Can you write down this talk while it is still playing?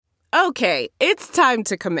Okay, it's time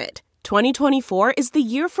to commit. 2024 is the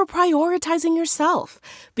year for prioritizing yourself.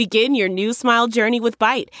 Begin your new smile journey with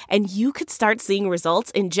Byte, and you could start seeing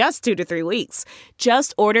results in just 2 to 3 weeks.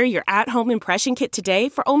 Just order your at-home impression kit today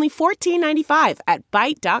for only $14.95 at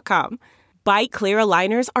Byte.com. Byte Clear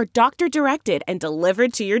aligners are doctor-directed and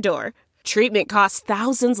delivered to your door. Treatment costs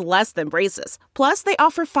thousands less than braces. Plus, they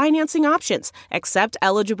offer financing options, accept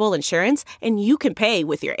eligible insurance, and you can pay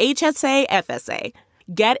with your HSA, FSA.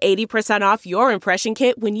 Get 80% off your impression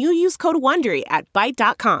kit when you use code WONDERY at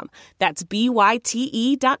Byte.com. That's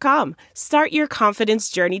BYTE.com. Start your confidence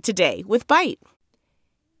journey today with Byte.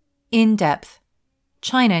 In depth.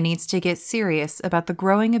 China needs to get serious about the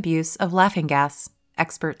growing abuse of laughing gas,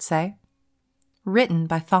 experts say. Written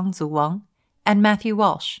by Fangzu Wang and Matthew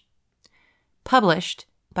Walsh. Published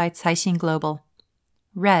by Caixin Global.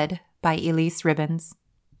 Read by Elise Ribbons.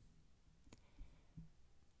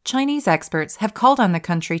 Chinese experts have called on the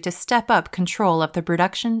country to step up control of the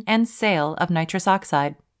production and sale of nitrous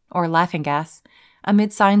oxide, or laughing gas,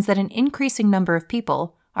 amid signs that an increasing number of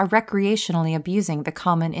people are recreationally abusing the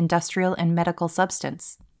common industrial and medical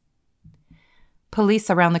substance. Police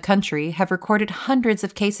around the country have recorded hundreds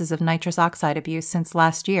of cases of nitrous oxide abuse since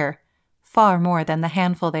last year, far more than the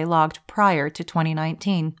handful they logged prior to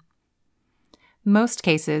 2019. Most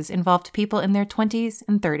cases involved people in their 20s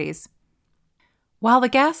and 30s. While the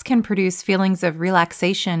gas can produce feelings of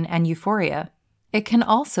relaxation and euphoria, it can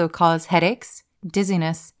also cause headaches,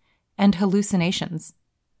 dizziness, and hallucinations.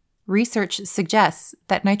 Research suggests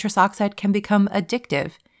that nitrous oxide can become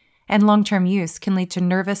addictive, and long-term use can lead to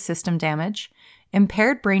nervous system damage,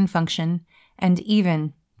 impaired brain function, and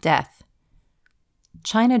even death.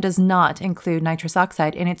 China does not include nitrous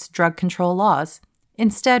oxide in its drug control laws,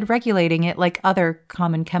 instead regulating it like other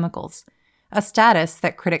common chemicals, a status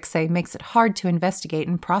that critics say makes it hard to investigate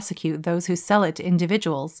and prosecute those who sell it to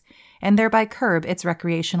individuals, and thereby curb its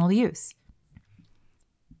recreational use.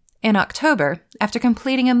 In October, after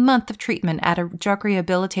completing a month of treatment at a drug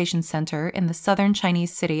rehabilitation center in the southern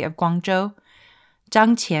Chinese city of Guangzhou,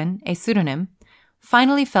 Zhang Qian, a pseudonym,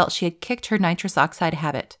 finally felt she had kicked her nitrous oxide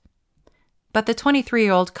habit. But the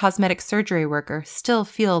 23-year-old cosmetic surgery worker still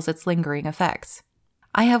feels its lingering effects.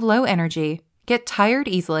 "I have low energy, get tired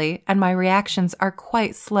easily, and my reactions are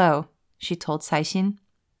quite slow," she told Caixin.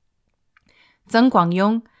 Zeng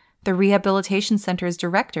Guangyong, the rehabilitation center's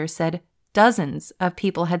director, said dozens of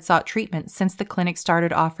people had sought treatment since the clinic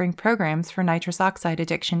started offering programs for nitrous oxide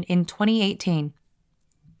addiction in 2018.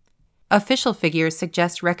 Official figures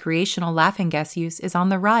suggest recreational laughing gas use is on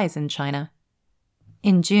the rise in China.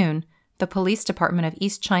 In June, the police department of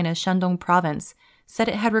East China's Shandong province said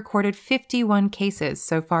it had recorded 51 cases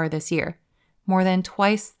so far this year, more than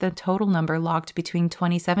twice the total number logged between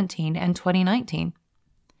 2017 and 2019.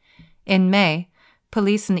 In May,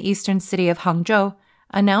 police in the eastern city of Hangzhou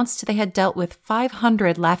announced they had dealt with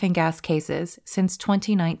 500 laughing gas cases since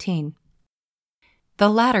 2019. The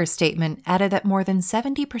latter statement added that more than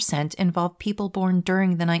 70% involved people born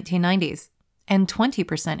during the 1990s, and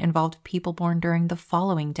 20% involved people born during the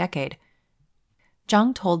following decade.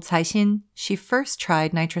 Zhang told Caixin she first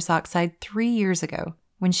tried nitrous oxide 3 years ago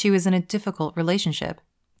when she was in a difficult relationship.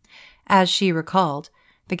 As she recalled,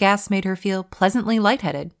 the gas made her feel pleasantly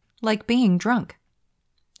lightheaded, like being drunk.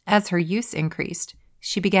 As her use increased,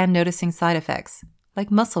 she began noticing side effects,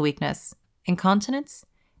 like muscle weakness, incontinence,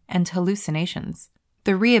 and hallucinations.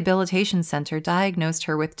 The rehabilitation center diagnosed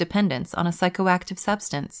her with dependence on a psychoactive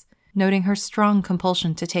substance, noting her strong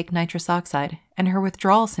compulsion to take nitrous oxide and her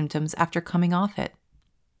withdrawal symptoms after coming off it.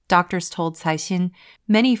 Doctors told Caixin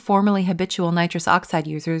many formerly habitual nitrous oxide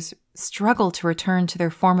users struggle to return to their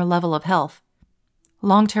former level of health.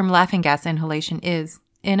 Long-term laughing gas inhalation is,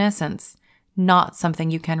 in essence, not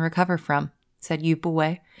something you can recover from, said Yu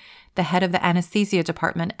Buwei, the head of the anesthesia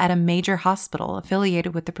department at a major hospital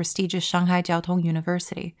affiliated with the prestigious Shanghai Jiaotong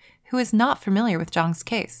University, who is not familiar with Zhang's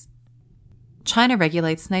case. China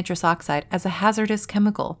regulates nitrous oxide as a hazardous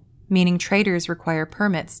chemical, meaning traders require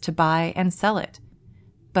permits to buy and sell it.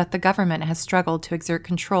 But the government has struggled to exert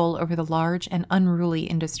control over the large and unruly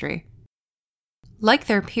industry. Like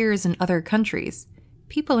their peers in other countries,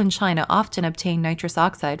 people in China often obtain nitrous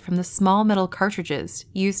oxide from the small metal cartridges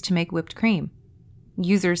used to make whipped cream.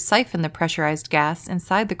 Users siphon the pressurized gas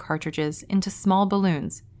inside the cartridges into small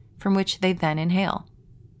balloons, from which they then inhale.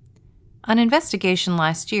 An investigation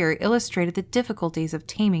last year illustrated the difficulties of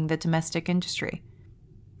taming the domestic industry.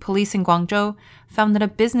 Police in Guangzhou found that a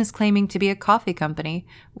business claiming to be a coffee company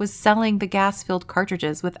was selling the gas-filled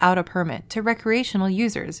cartridges without a permit to recreational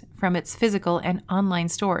users from its physical and online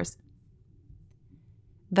stores.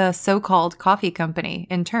 The so-called coffee company,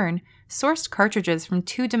 in turn, sourced cartridges from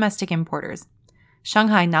two domestic importers,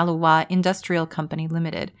 Shanghai Naluhua Industrial Company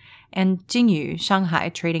Limited and Jingyu Shanghai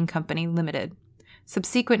Trading Company Limited.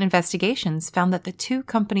 Subsequent investigations found that the two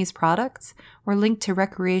companies' products were linked to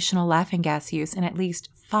recreational laughing gas use in at least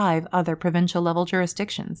 5 other provincial-level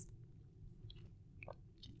jurisdictions.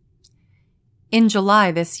 In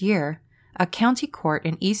July this year, a county court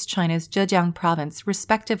in East China's Zhejiang province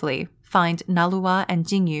respectively fined Naluhua and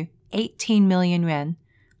Jingyu 18 million yuan,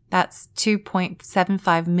 that's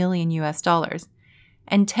 $2.75 million US dollars,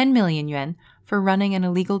 and 10 million yuan for running an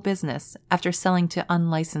illegal business after selling to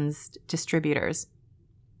unlicensed distributors.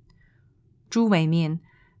 Zhu Weimin,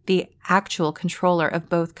 the actual controller of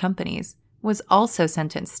both companies, was also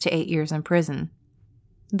sentenced to 8 years in prison.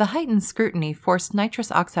 The heightened scrutiny forced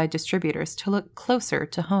nitrous oxide distributors to look closer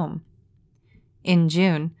to home. In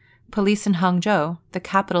June, police in Hangzhou, the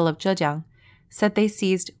capital of Zhejiang, said they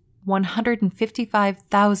seized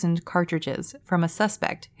 155,000 cartridges from a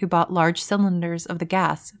suspect who bought large cylinders of the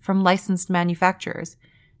gas from licensed manufacturers,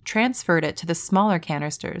 transferred it to the smaller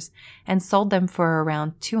canisters, and sold them for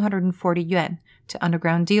around 240 yuan to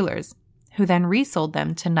underground dealers, who then resold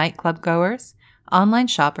them to nightclub goers, online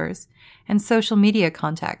shoppers, and social media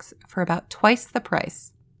contacts for about twice the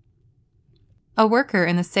price. A worker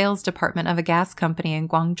in the sales department of a gas company in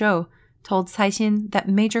Guangzhou told Caixin that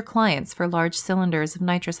major clients for large cylinders of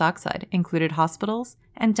nitrous oxide included hospitals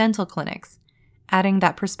and dental clinics, adding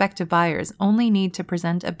that prospective buyers only need to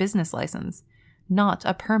present a business license, not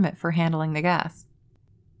a permit for handling the gas.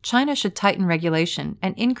 China should tighten regulation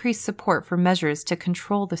and increase support for measures to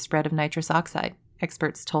control the spread of nitrous oxide,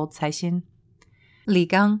 experts told Caixin. Li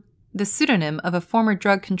Gang, the pseudonym of a former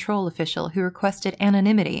drug control official who requested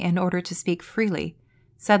anonymity in order to speak freely,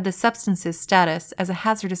 said the substance's status as a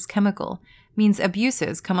hazardous chemical means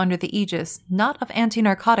abuses come under the aegis not of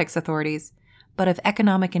anti-narcotics authorities, but of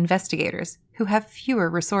economic investigators who have fewer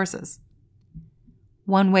resources.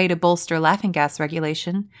 One way to bolster laughing gas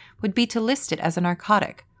regulation would be to list it as a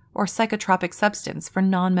narcotic or psychotropic substance for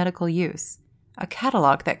non-medical use, a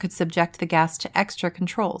catalog that could subject the gas to extra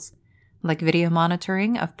controls, like video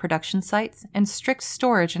monitoring of production sites and strict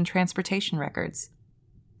storage and transportation records.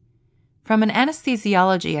 From an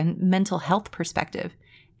anesthesiology and mental health perspective,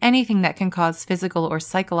 anything that can cause physical or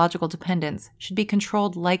psychological dependence should be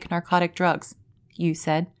controlled like narcotic drugs, Yu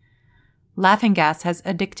said. Laughing gas has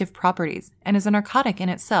addictive properties and is a narcotic in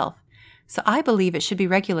itself, so I believe it should be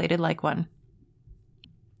regulated like one.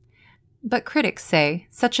 But critics say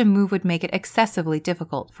such a move would make it excessively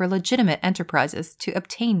difficult for legitimate enterprises to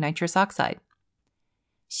obtain nitrous oxide.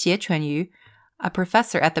 Xie Chunyu, a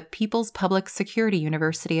professor at the People's Public Security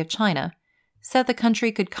University of China, said the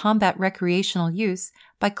country could combat recreational use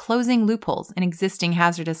by closing loopholes in existing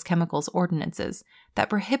hazardous chemicals ordinances that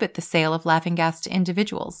prohibit the sale of laughing gas to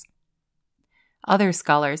individuals. Other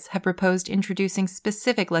scholars have proposed introducing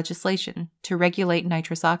specific legislation to regulate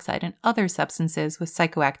nitrous oxide and other substances with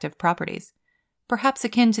psychoactive properties, perhaps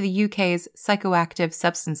akin to the UK's Psychoactive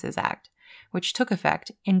Substances Act, which took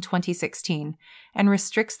effect in 2016 and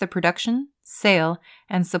restricts the production, sale,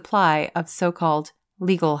 and supply of so-called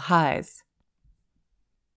legal highs.